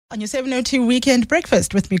On your 7:02 weekend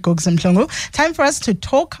breakfast with me, Gugs Mhlungu. Time for us to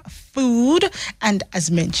talk food. And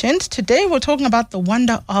as mentioned, today we're talking about the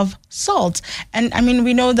wonder of salt. And I mean,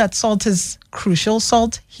 we know that salt is crucial.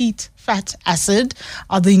 Salt, heat, fat, acid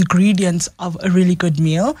are the ingredients of a really good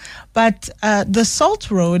meal. But the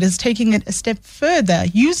Salt Road is taking it a step further,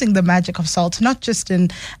 using the magic of salt, not just in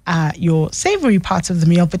your savory parts of the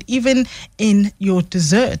meal, but even in your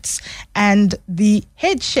desserts. And the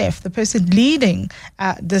head chef, the person leading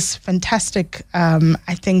this fantastic,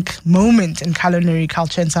 I think, moment in culinary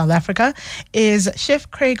culture in South Africa is Chef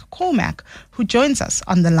Craig Cormack, who joins us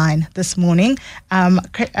on the line this morning.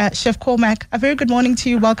 Chef Cormack, a very good morning to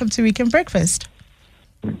you. Welcome to Weekend Breakfast.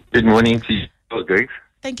 Good morning to you, Greg.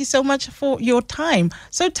 Thank you so much for your time.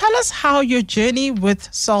 So tell us how your journey with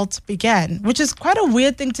salt began, which is quite a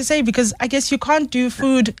weird thing to say because I guess you can't do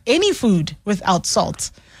any food without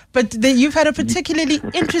salt. But you've had a particularly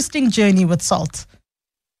interesting journey with salt.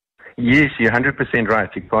 Yes, you're 100% right.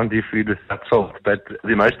 You can't do food without salt. But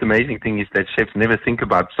the most amazing thing is that chefs never think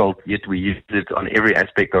about salt, yet we use it on every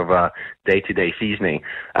aspect of our day-to-day seasoning.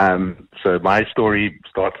 So my story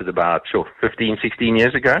started about 15, 16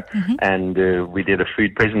 years ago, and we did a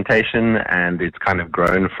food presentation, and it's kind of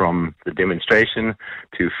grown from the demonstration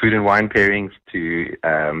to food and wine pairings to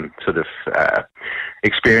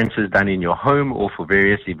experiences done in your home or for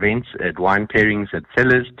various events at wine pairings at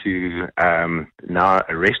cellars to now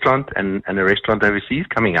a restaurant and a restaurant overseas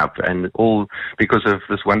coming up, and all because of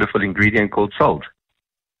this wonderful ingredient called salt.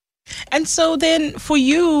 And so then for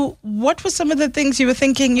you, what were some of the things you were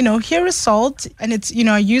thinking, here is salt and it's,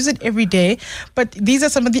 I use it every day, but these are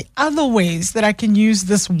some of the other ways that I can use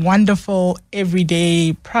this wonderful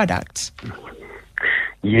everyday product?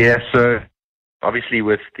 Yeah, so obviously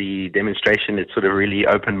with the demonstration, it sort of really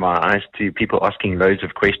opened my eyes to people asking loads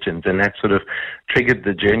of questions, and that sort of triggered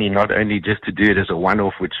the journey, not only just to do it as a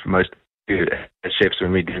one-off, which most do as chefs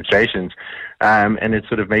when we do demonstrations, and it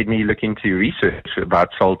sort of made me look into research about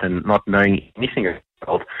salt and not knowing anything about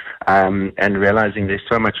salt, and realizing there's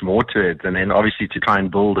so much more to it. And then obviously to try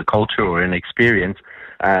and build a culture or an experience,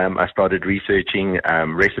 I started researching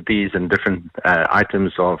recipes and different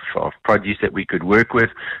items of produce that we could work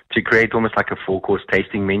with to create almost like a four-course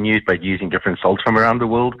tasting menu, but using different salts from around the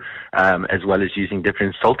world, as well as using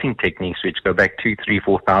different salting techniques which go back 2,000, 3,000,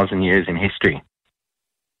 4,000 years in history.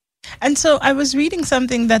 And so I was reading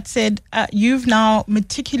something that said you've now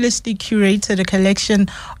meticulously curated a collection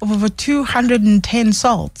of over 210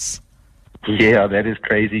 salts. Yeah, that is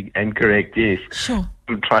crazy and correct, yes. Sure.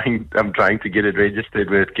 I'm trying to get it registered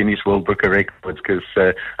with Guinness World Book of Records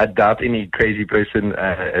because I doubt any crazy person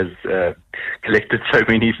has collected so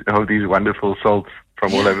many of these wonderful salts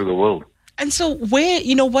from all over the world. And so where,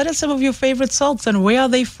 what are some of your favorite salts and where are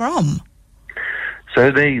they from? So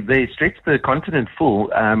they stretch the continent full,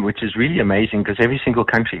 which is really amazing because every single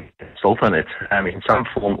country has salt on it in some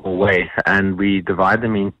form or way, and we divide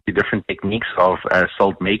them into different techniques of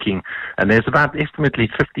salt making, and there's about estimately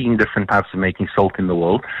 15 different types of making salt in the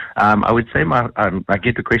world. I would say I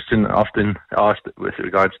get the question often asked with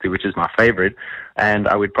regards to which is my favorite, and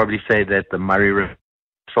I would probably say that the Murray River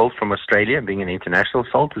salt from Australia, being an international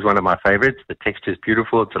salt, is one of my favorites. The texture is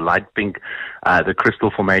beautiful. It's a light pink. The crystal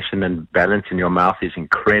formation and balance in your mouth is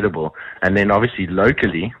incredible. And then obviously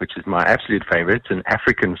locally, which is my absolute favorite, it's an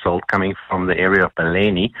African salt coming from the area of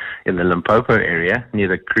Beleni in the Limpopo area near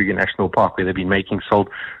the Kruger National Park, where they've been making salt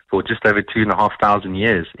for just over 2,500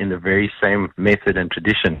 years in the very same method and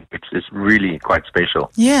tradition, which is really quite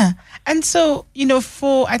special. Yeah. And so,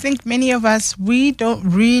 for I think many of us, we don't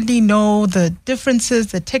really know the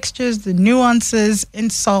differences, the textures, the nuances in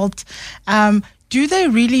salt. Do they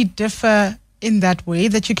really differ in that way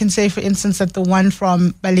that you can say, for instance, that the one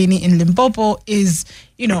from Beleni in Limpopo is,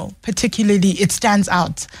 particularly, it stands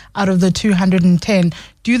out of the 210.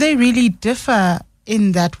 Do they really differ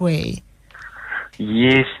in that way?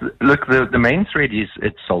 Yes, look, the main thread is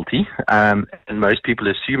it's salty, and most people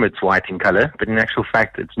assume it's white in color, but in actual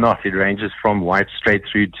fact it's not. It ranges from white straight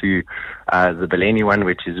through to the Beleni one,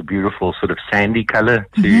 which is a beautiful sort of sandy color,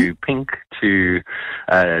 to pink, to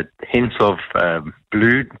hints of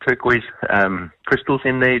blue, turquoise crystals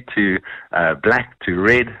in there, to black, to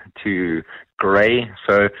red, to gray.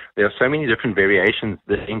 So there are so many different variations.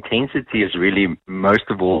 The intensity is really most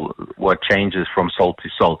of all what changes from salt to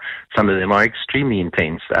salt. Some of them are extremely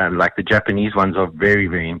intense, like the Japanese ones are very,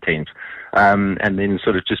 very intense. And then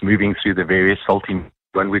sort of just moving through the various salty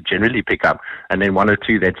one would generally pick up, and then one or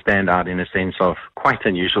two that stand out in a sense of quite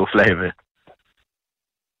unusual flavor.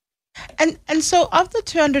 And so of the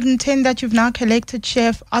 210 that you've now collected,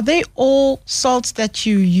 Chef, are they all salts that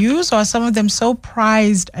you use, or are some of them so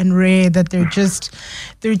prized and rare that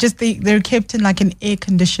they're kept in like an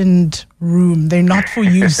air-conditioned room? They're not for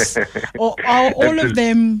use. Or are all of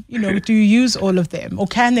them, do you use all of them, or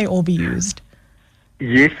can they all be used?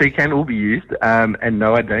 Yes, they can all be used, and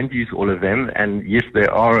no, I don't use all of them. And yes,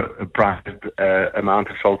 there are a private amount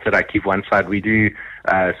of salts that I keep one side. We do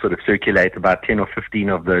sort of circulate about 10 or 15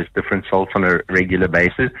 of those different salts on a regular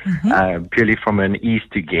basis, purely from an ease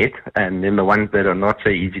to get. And then the ones that are not so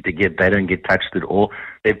easy to get, they don't get touched at all.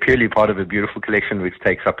 They're purely part of a beautiful collection which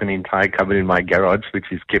takes up an entire cupboard in my garage, which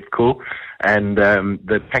is kept cool. And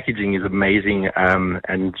the packaging is amazing.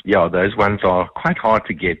 And yeah, those ones are quite hard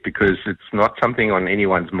to get because it's not something on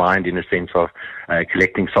anyone's mind in a sense of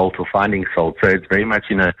collecting salt or finding salt. So it's very much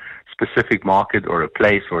in a specific market or a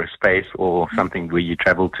place or a space or something where you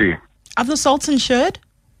travel to. Are the salts insured?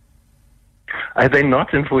 They're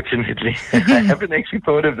not, unfortunately. I haven't actually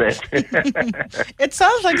thought of that. It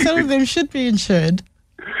sounds like some of them should be insured.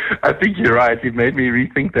 I think you're right. It made me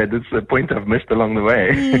rethink that. It's a point I've missed along the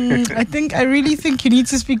way. I really think you need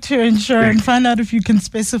to speak to your insurer and find out if you can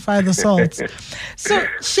specify the salts. So,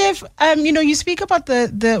 Chef, you speak about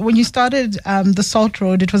the when you started the Salt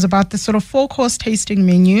Road, it was about the sort of 4-course tasting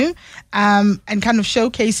menu and kind of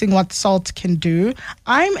showcasing what salt can do.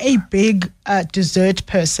 I'm a big dessert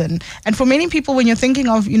person. And for many people, when you're thinking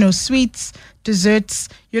of, sweets, desserts,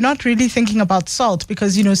 you're not really thinking about salt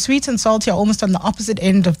because, sweet and salty are almost on the opposite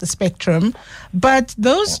end of the spectrum. But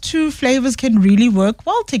those two flavors can really work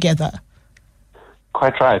well together.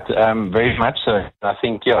 Quite right. Very much so. I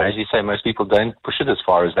think, as you say, most people don't push it as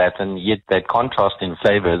far as that, and yet that contrast in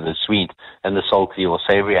flavor, the sweet and the salty or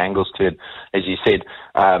savory angles to it, as you said,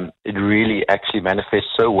 it really actually manifests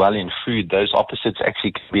so well in food. Those opposites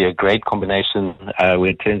actually can be a great combination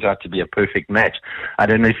where it turns out to be a perfect match. I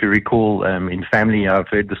don't know if you recall in family, I've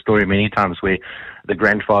heard the story many times where the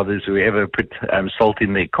grandfathers, whoever, put salt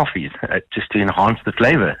in their coffees just to enhance the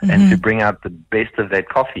flavor and to bring out the best of that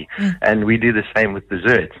coffee. And we do the same with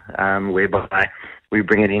dessert, whereby we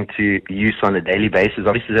bring it into use on a daily basis.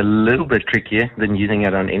 Obviously, it's a little bit trickier than using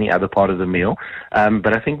it on any other part of the meal.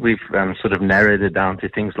 But I think we've sort of narrowed it down to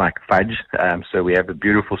things like fudge. So we have a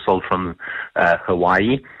beautiful salt from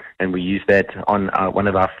Hawaii, and we use that on one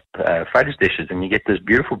of our fudge dishes. And you get this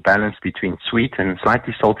beautiful balance between sweet and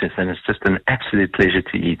slightly salty, and it's just an absolute pleasure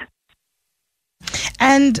to eat.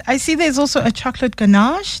 And I see there's also a chocolate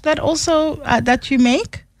ganache that also that you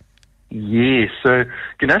make. Yes, so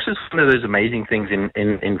ganache is one of those amazing things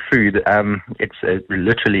in food. It's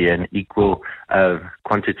literally an equal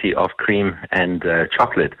quantity of cream and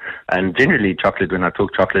chocolate. And generally chocolate, when I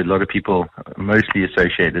talk chocolate, a lot of people mostly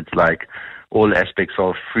associate it's like all aspects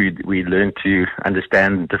of food. We learn to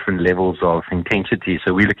understand different levels of intensity.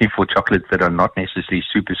 So we're looking for chocolates that are not necessarily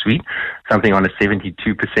super sweet, something on a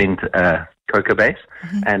 72% cocoa base,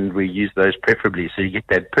 and we use those preferably. So you get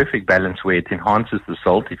that perfect balance where it enhances the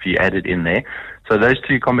salt if you add it in there. So those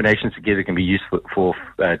two combinations together can be used for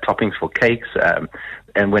toppings for cakes.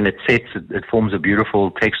 And when it sets, it forms a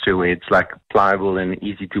beautiful texture where it's like pliable and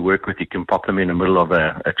easy to work with. You can pop them in the middle of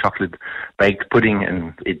a chocolate baked pudding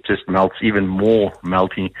and it just melts even more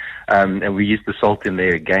melty. And we use the salt in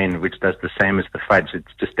there again, which does the same as the fudge.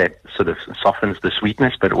 It's just that sort of softens the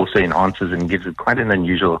sweetness, but also enhances and gives it quite an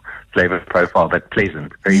unusual flavor profile, but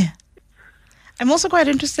pleasant. I'm also quite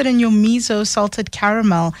interested in your miso salted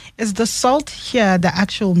caramel. Is the salt here the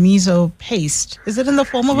actual miso paste? Is it in the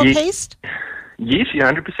form of a paste? Yes,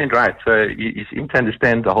 you're 100% right. So you seem to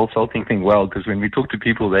understand the whole salting thing well, because when we talk to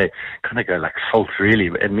people, they kind of go like, salt, really?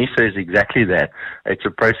 And miso is exactly that. It's a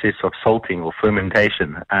process of salting or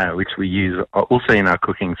fermentation, which we use also in our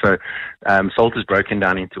cooking. So salt is broken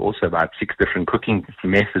down into also about 6 different cooking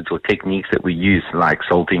methods or techniques that we use, like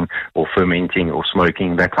salting or fermenting or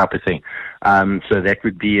smoking, that type of thing. So that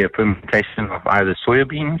would be a fermentation of either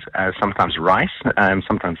soybeans, sometimes rice,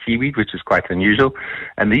 sometimes seaweed, which is quite unusual.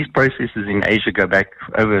 And these processes in Asia go back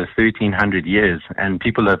over 1,300 years, and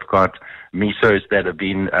people have got misos that have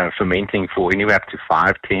been fermenting for anywhere up to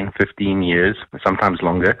 5, 10, 15 years, sometimes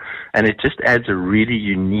longer. And it just adds a really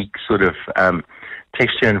unique sort of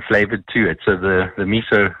texture and flavor to it. So the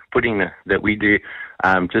miso pudding that we do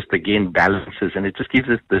just again balances, and it just gives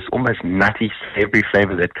us this almost nutty, savory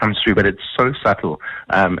flavor that comes through, but it's so subtle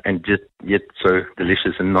and just yet so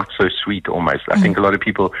delicious and not so sweet almost. I think a lot of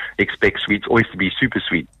people expect sweets always to be super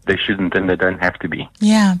sweet. They shouldn't, and they don't have to be.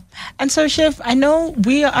 Yeah. And so, Chef, I know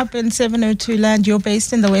we are up in 702 land. You're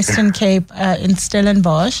based in the Western Cape in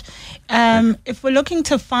Stellenbosch. If we're looking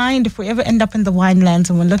to find, if we ever end up in the winelands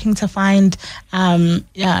and we're looking to find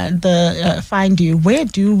find you, where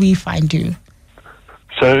do we find you?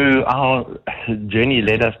 So our journey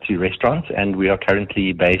led us to restaurants, and we are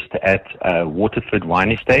currently based at Waterford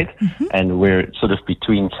Wine Estate, and we're sort of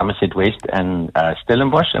between Somerset West and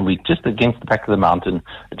Stellenbosch, and we're just against the back of the mountain,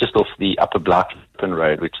 just off the Upper Blackburn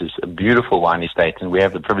Road, which is a beautiful wine estate, and we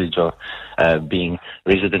have the privilege of being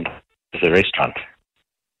resident of the restaurant.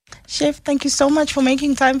 Chef, thank you so much for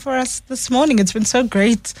making time for us this morning. It's been so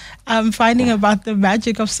great finding about the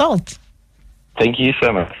magic of salt. Thank you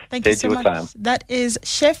so much. Thank you so much. Time. That is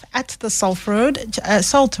Chef at the Salt Road,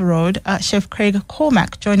 Chef Craig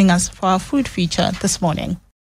Cormack, joining us for our food feature this morning.